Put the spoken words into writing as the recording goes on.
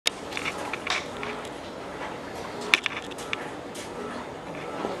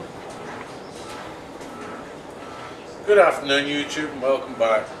Good afternoon YouTube and welcome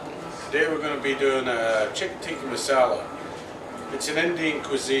back. Today we're going to be doing a chicken tikka masala. It's an Indian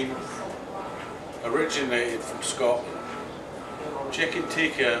cuisine originated from Scotland. Chicken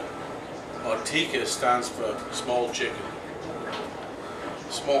tikka, or tikka, stands for small chicken.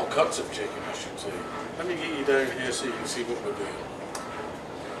 Small cuts of chicken, I should say. Let me get you down here so you can see what we're doing.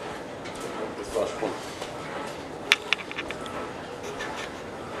 The first one.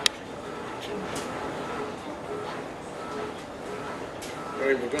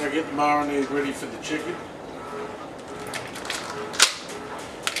 Right, we're going to get the marinade ready for the chicken.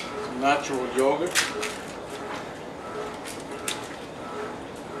 Some natural yogurt.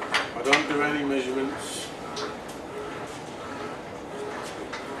 I don't do any measurements.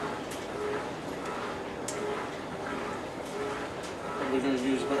 And we're going to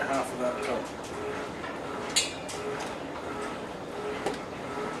use about half of that cup.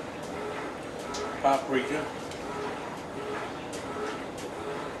 Paprika.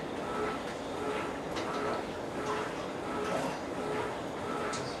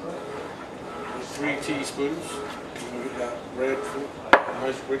 3 teaspoons. We'll get that red fruit,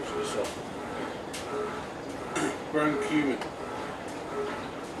 nice richness of ground cumin.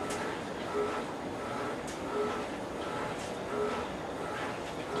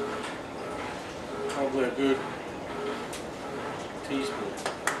 Probably a good teaspoon.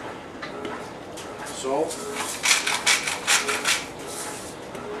 Salt.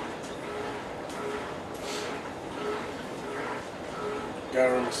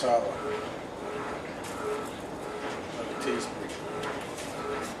 Garam masala. Teaspoon.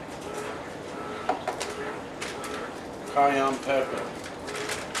 Cayenne pepper,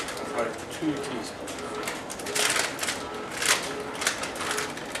 like 2 teaspoons.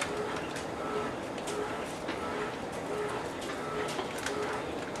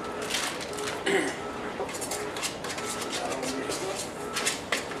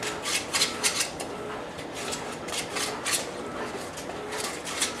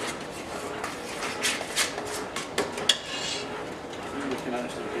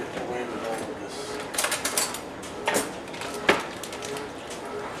 Actually get away with all of this.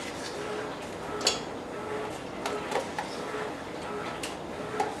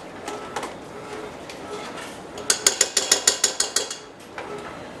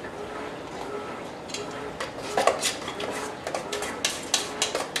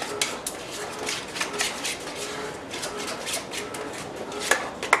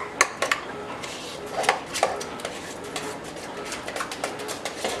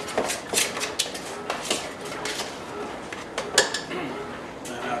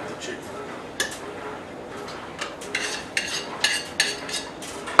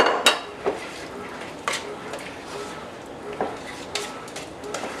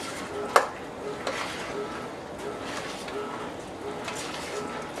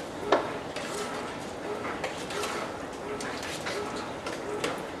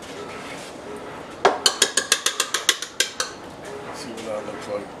 Looks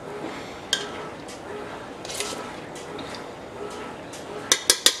like.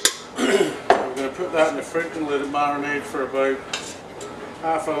 We're going to put that in the fridge and let it marinate for about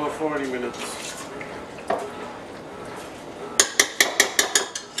half hour, 40 minutes.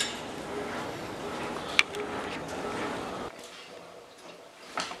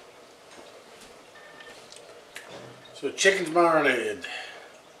 So chicken's marinated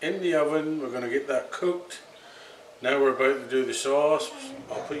in the oven. We're going to get that cooked. Now we're about to do the sauce.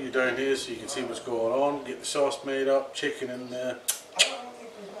 I'll put you down here so you can see what's going on. Get the sauce made up, chicken in there.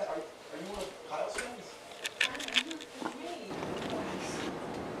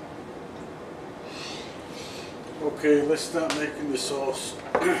 Okay, let's start making the sauce.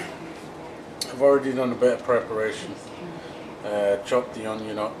 I've already done a bit of preparation. Chopped the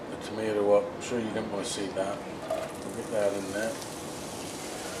onion up, the tomato up. I'm sure you didn't want to see that. We'll get that in there.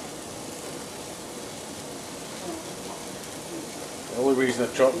 The only reason I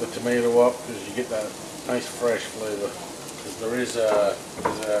chop the tomato up is you get that nice fresh flavour. Because there is a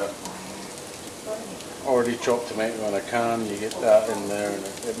already chopped tomato in a can, you get that in there and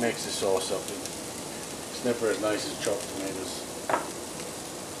it makes the sauce up. It's never as nice as chopped tomatoes.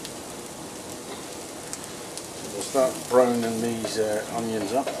 So we'll start browning these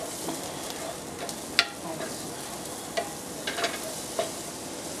onions up.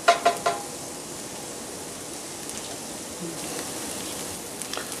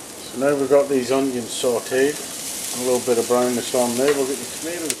 So now we've got these onions sautéed, a little bit of brownness on there, we'll get the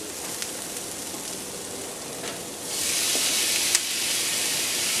tomatoes in.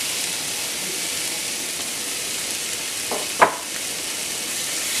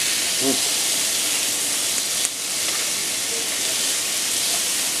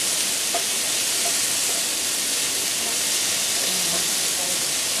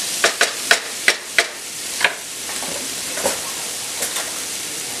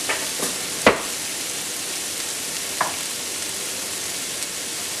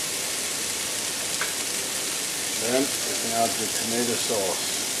 the tomato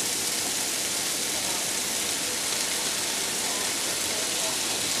sauce.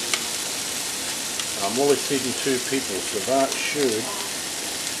 I'm only feeding 2 people, so that should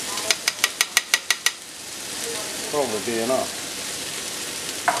probably be enough.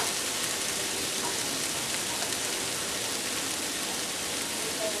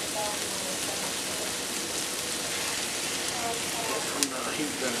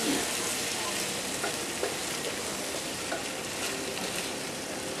 Heat down here.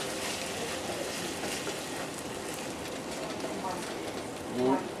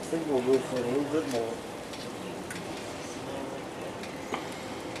 I think we'll go for a little bit more.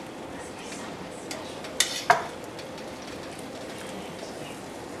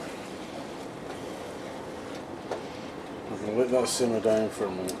 I'm going to let that simmer down for a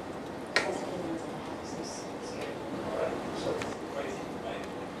moment.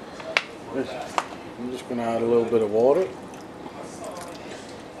 I'm just going to add a little bit of water.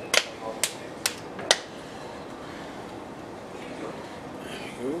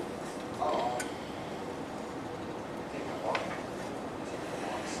 There we go.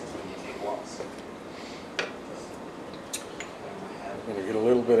 I'm going to get a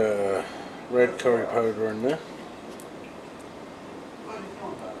little bit of red curry powder in there.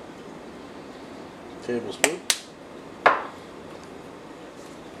 Tablespoon.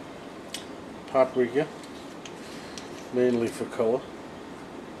 Paprika, mainly for colour.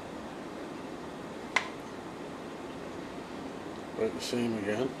 About the same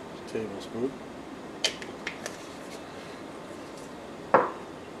again, tablespoon.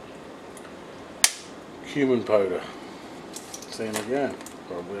 Cumin powder, same again,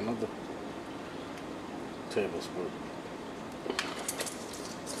 probably another tablespoon.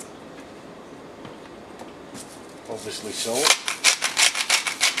 Obviously salt.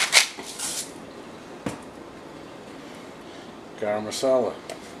 Garam masala,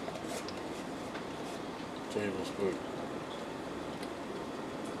 tablespoon.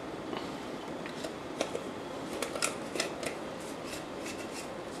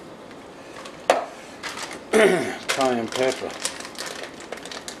 Cayenne pepper,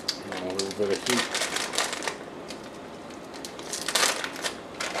 and a little bit of heat.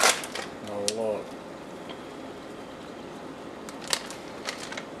 Not a lot.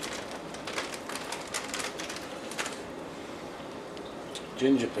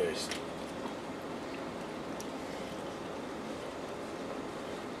 Ginger paste.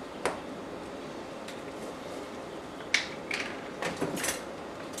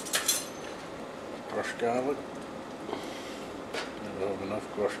 Crushed garlic. Never have enough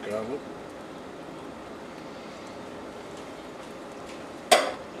crushed garlic.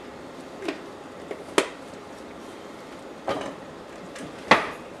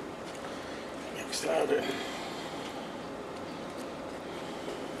 Mix that in.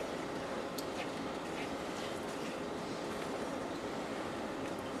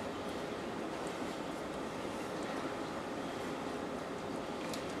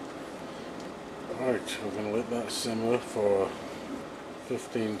 Right, we're going to let that simmer for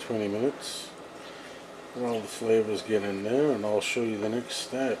 15-20 minutes let all the flavours get in there, and I'll show you the next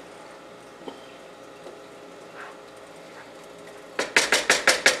step.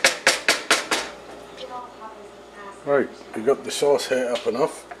 Right, we got the sauce heat up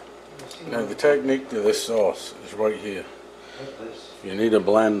enough. Now the technique to this sauce is right here. You need a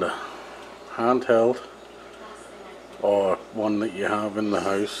blender, handheld or one that you have in the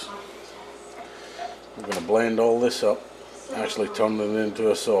house. We're going to blend all this up, actually turn it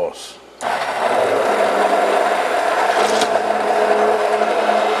into a sauce.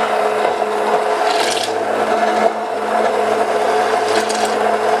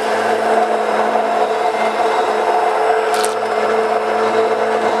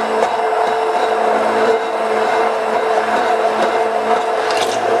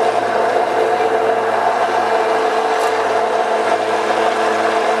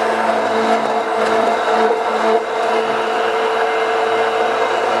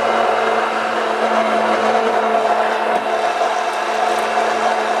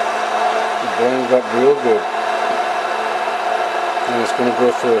 Blends up real good, and it's going to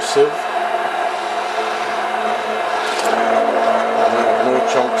go through a sieve. No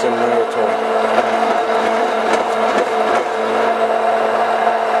chunks in there at all.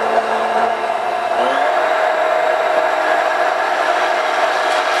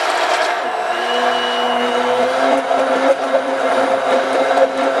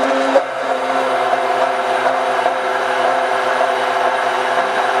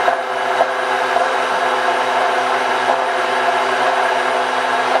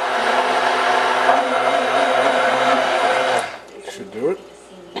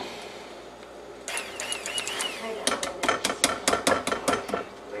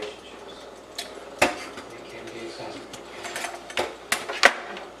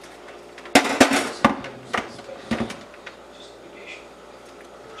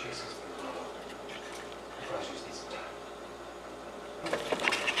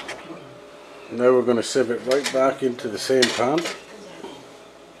 Now we're going to sieve it right back into the same pan.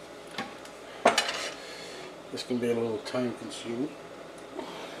 This can be a little time consuming.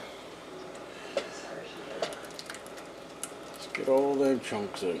 Let's get all them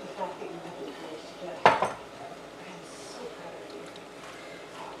chunks out.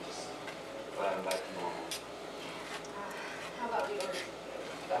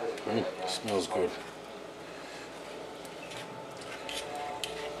 Smells good.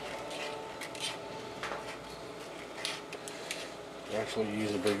 I actually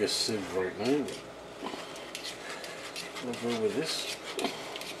use a bigger sieve right now. We'll go with this.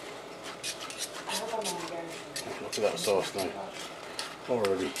 Look at that sauce now.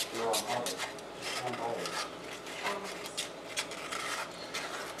 Already.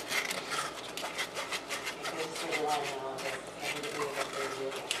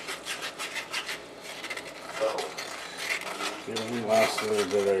 Get the last little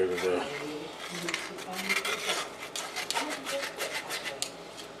bit out of there.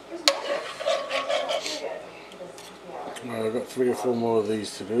 Well, I've got 3 or 4 more of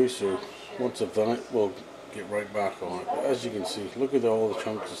these to do, so once I've done it, we'll get right back on it. But as you can see, look at all the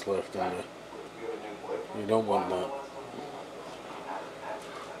chunks that's left in there. You don't want that.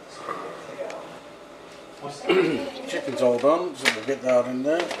 Chicken's all done, so we'll get that in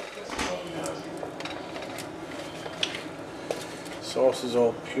there. Sauce is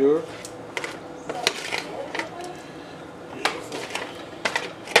all pure.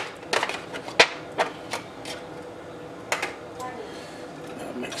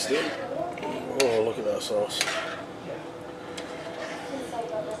 Mixed in. Oh, look at that sauce.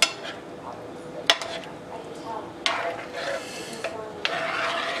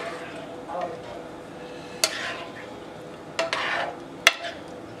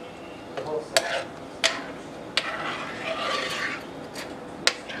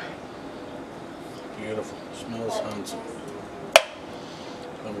 Beautiful. Smells handsome.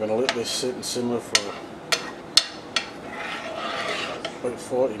 I'm going to let this sit and simmer for about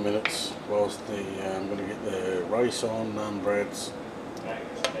 40 minutes whilst I'm going to get the rice on and breads,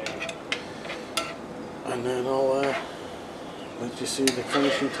 and then I'll let you see the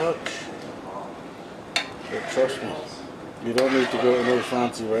finishing touch. But trust me, you don't need to go to no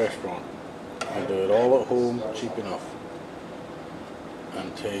fancy restaurant. You do it all at home, cheap enough,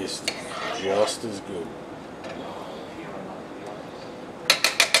 and taste just as good.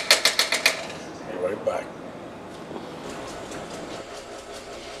 Be right back.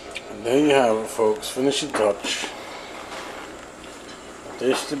 And there you have it, folks, finishing touch. A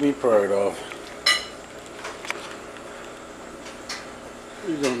dish to be proud of.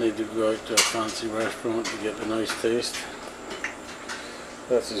 You don't need to go out to a fancy restaurant to get the nice taste.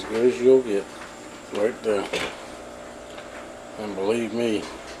 That's as good as you'll get right there. And believe me,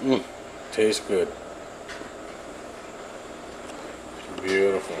 tastes good.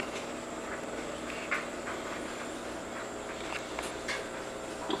 Beautiful.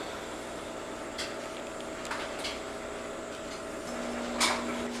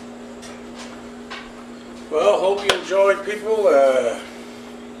 Well, hope you enjoyed, people.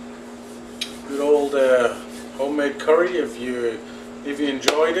 Good old homemade curry. If you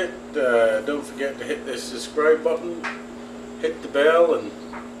enjoyed it, don't forget to hit the subscribe button, hit the bell, and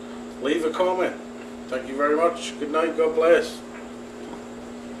leave a comment. Thank you very much. Good night. God bless.